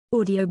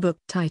Audiobook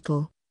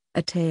title: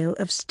 A Tale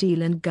of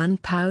Steel and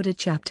Gunpowder,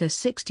 Chapter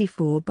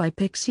 64 by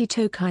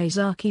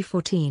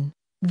Pixytokisaki14.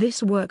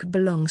 This work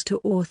belongs to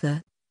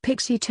author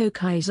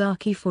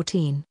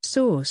Pixytokisaki14.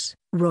 Source: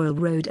 Royal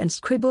Road and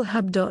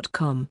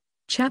ScribbleHub.com.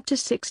 Chapter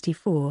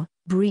 64,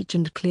 Breach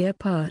and Clear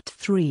Part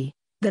 3.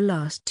 The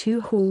last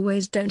two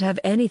hallways don't have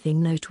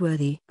anything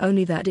noteworthy,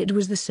 only that it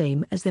was the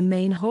same as the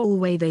main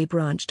hallway they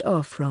branched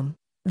off from.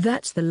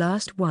 That's the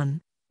last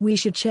one. We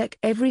should check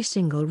every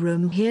single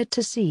room here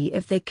to see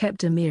if they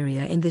kept a mirror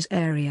in this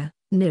area,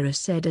 Nira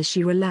said as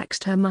she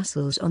relaxed her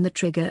muscles on the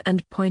trigger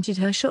and pointed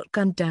her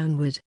shotgun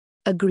downward.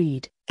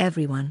 Agreed.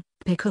 Everyone,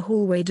 pick a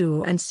hallway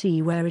door and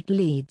see where it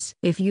leads.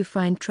 If you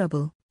find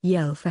trouble,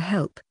 yell for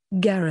help,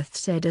 Gareth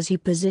said as he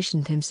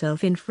positioned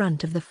himself in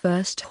front of the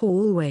first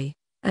hallway.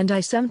 And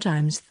I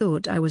sometimes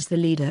thought I was the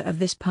leader of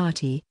this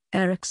party,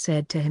 Eric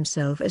said to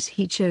himself as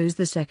he chose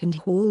the second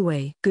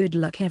hallway. Good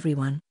luck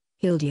everyone.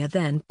 Hildia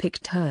then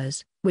picked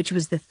hers, which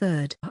was the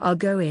third. I'll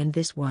go in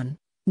this one.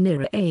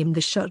 Nira aimed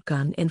the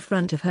shotgun in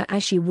front of her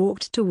as she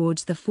walked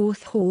towards the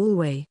fourth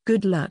hallway.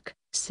 Good luck,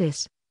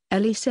 sis,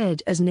 Ellie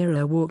said as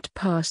Nira walked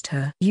past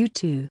her. You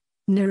too,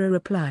 Nira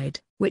replied,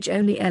 which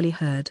only Ellie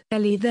heard.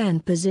 Ellie then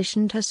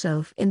positioned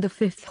herself in the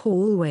fifth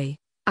hallway.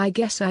 I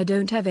guess I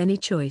don't have any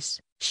choice,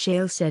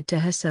 Shale said to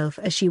herself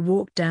as she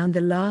walked down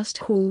the last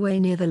hallway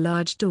near the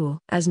large door.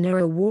 As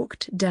Nira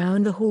walked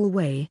down the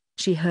hallway,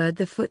 she heard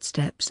the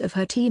footsteps of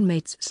her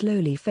teammates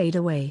slowly fade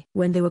away.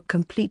 When they were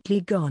completely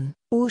gone,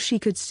 all she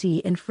could see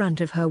in front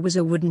of her was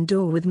a wooden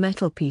door with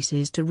metal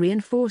pieces to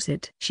reinforce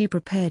it. She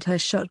prepared her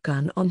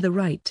shotgun on the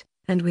right,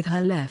 and with her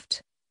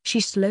left,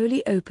 she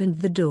slowly opened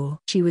the door.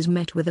 She was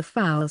met with a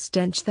foul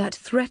stench that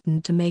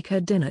threatened to make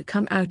her dinner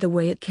come out the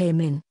way it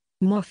came in.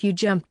 Morphew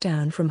jumped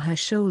down from her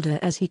shoulder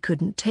as he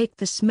couldn't take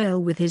the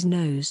smell with his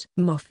nose.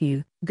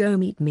 Morphew, go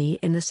meet me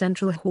in the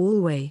central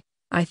hallway.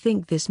 I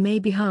think this may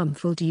be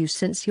harmful to you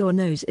since your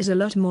nose is a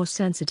lot more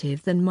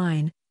sensitive than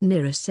mine,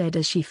 Nira said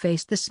as she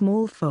faced the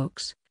small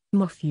fox.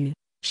 Morphew,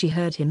 she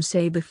heard him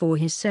say before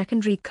his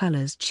secondary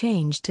colors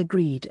changed to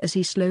greed as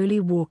he slowly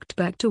walked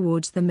back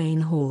towards the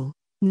main hall.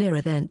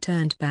 Nira then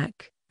turned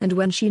back, and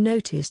when she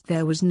noticed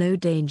there was no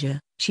danger,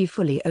 she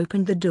fully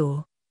opened the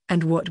door.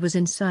 And what was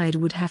inside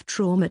would have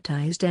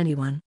traumatized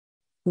anyone.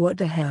 What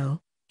the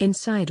hell?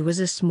 Inside was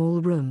a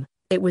small room.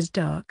 It was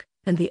dark,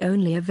 and the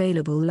only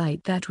available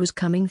light that was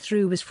coming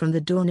through was from the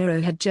door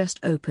Nira had just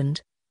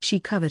opened. She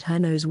covered her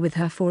nose with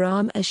her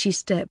forearm as she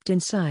stepped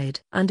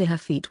inside. Under her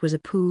feet was a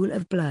pool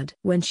of blood.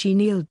 When she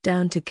kneeled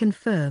down to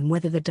confirm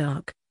whether the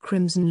dark,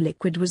 crimson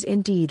liquid was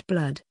indeed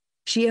blood,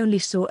 she only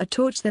saw a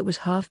torch that was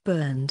half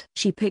burned.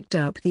 She picked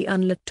up the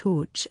unlit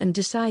torch and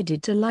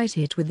decided to light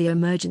it with the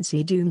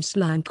emergency doom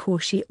slime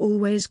core she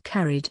always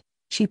carried.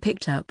 She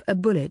picked up a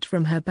bullet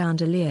from her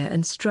bandolier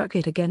and struck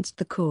it against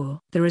the core.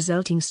 The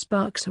resulting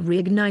sparks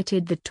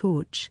reignited the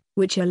torch,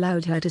 which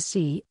allowed her to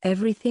see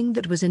everything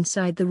that was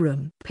inside the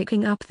room.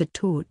 Picking up the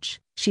torch,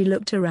 she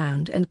looked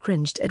around and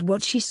cringed at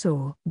what she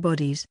saw.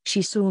 Bodies.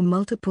 She saw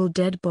multiple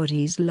dead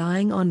bodies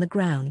lying on the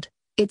ground.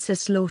 It's a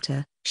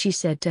slaughter, she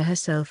said to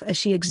herself as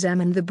she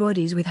examined the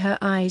bodies with her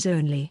eyes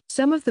only.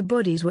 Some of the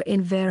bodies were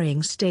in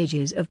varying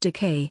stages of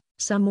decay,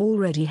 some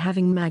already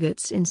having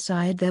maggots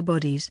inside their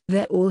bodies.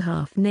 They're all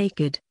half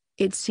naked.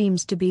 It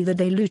seems to be that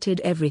they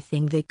looted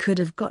everything they could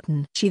have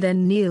gotten. She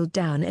then kneeled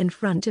down in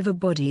front of a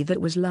body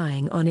that was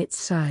lying on its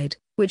side,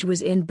 which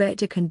was in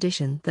better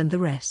condition than the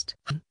rest.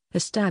 A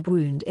stab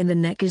wound in the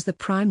neck is the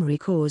primary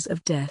cause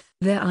of death.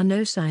 There are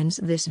no signs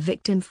this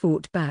victim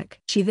fought back.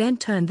 She then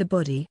turned the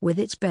body with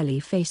its belly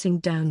facing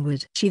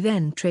downward. She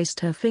then traced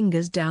her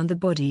fingers down the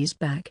body's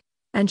back,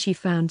 and she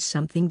found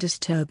something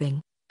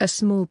disturbing. A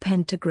small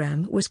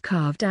pentagram was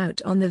carved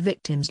out on the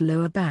victim's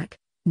lower back.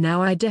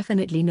 Now I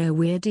definitely know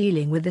we're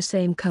dealing with the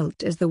same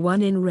cult as the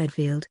one in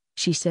Redfield,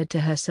 she said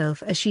to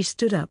herself as she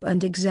stood up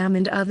and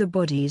examined other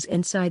bodies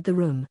inside the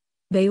room.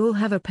 They all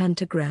have a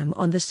pentagram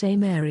on the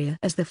same area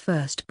as the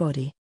first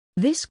body.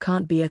 This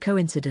can't be a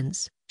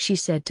coincidence, she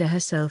said to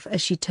herself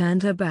as she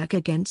turned her back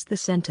against the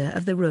center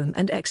of the room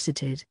and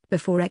exited.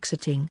 Before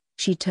exiting,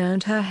 she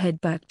turned her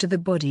head back to the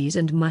bodies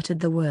and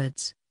muttered the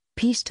words,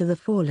 "Peace to the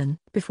fallen."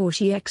 Before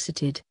she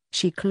exited,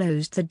 she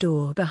closed the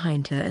door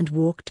behind her and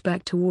walked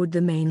back toward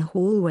the main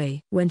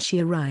hallway. When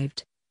she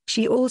arrived,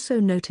 she also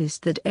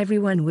noticed that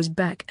everyone was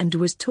back and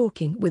was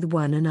talking with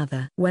one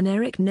another. When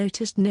Eric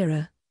noticed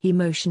Nira, he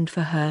motioned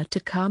for her to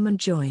come and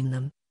join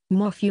them.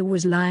 Morphew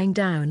was lying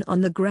down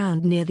on the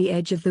ground near the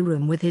edge of the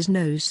room with his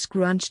nose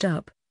scrunched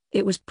up.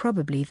 It was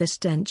probably the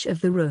stench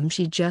of the room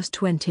she just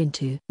went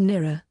into.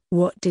 Nira,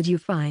 what did you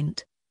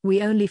find?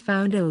 We only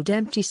found old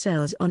empty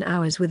cells on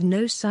ours with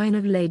no sign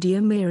of Lady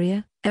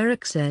Emiria,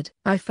 Eric said.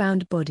 I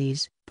found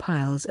bodies,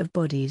 piles of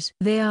bodies.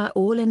 They are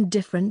all in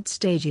different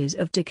stages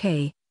of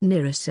decay,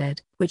 Nira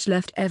said, which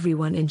left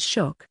everyone in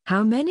shock.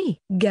 How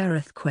many?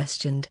 Gareth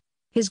questioned,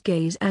 his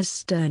gaze as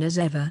stern as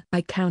ever.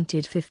 I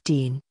counted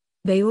 15.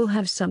 They all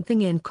have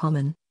something in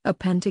common, a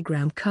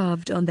pentagram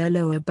carved on their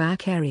lower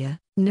back area,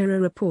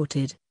 Nira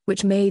reported,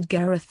 which made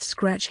Gareth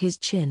scratch his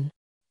chin.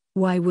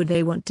 Why would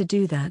they want to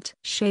do that?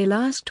 Shale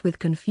asked with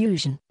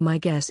confusion. My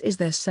guess is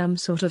there's some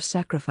sort of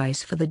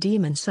sacrifice for the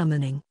demon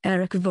summoning.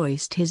 Eric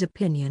voiced his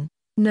opinion.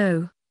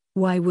 No.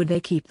 Why would they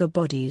keep the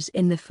bodies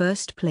in the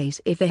first place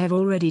if they have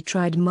already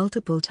tried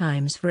multiple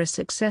times for a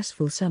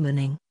successful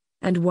summoning?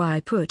 And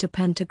why put a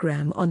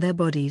pentagram on their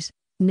bodies?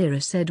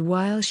 Nira said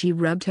while she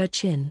rubbed her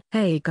chin.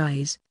 Hey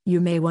guys, you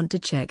may want to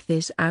check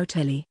this out.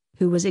 Ellie,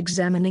 who was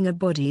examining a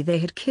body they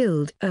had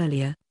killed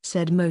earlier,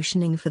 said,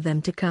 motioning for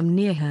them to come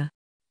near her.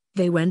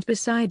 They went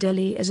beside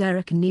Ellie as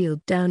Eric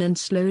kneeled down and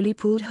slowly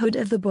pulled hood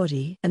of the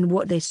body, and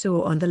what they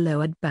saw on the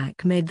lowered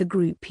back made the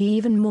group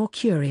even more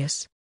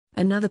curious.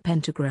 Another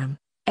pentagram,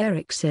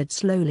 Eric said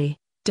slowly.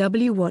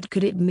 What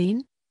could it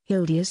mean?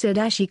 Hildia said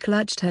as she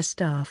clutched her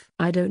staff.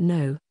 I don't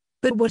know,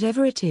 but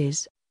whatever it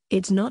is,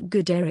 it's not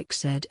good, Eric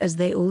said as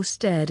they all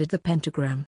stared at the pentagram.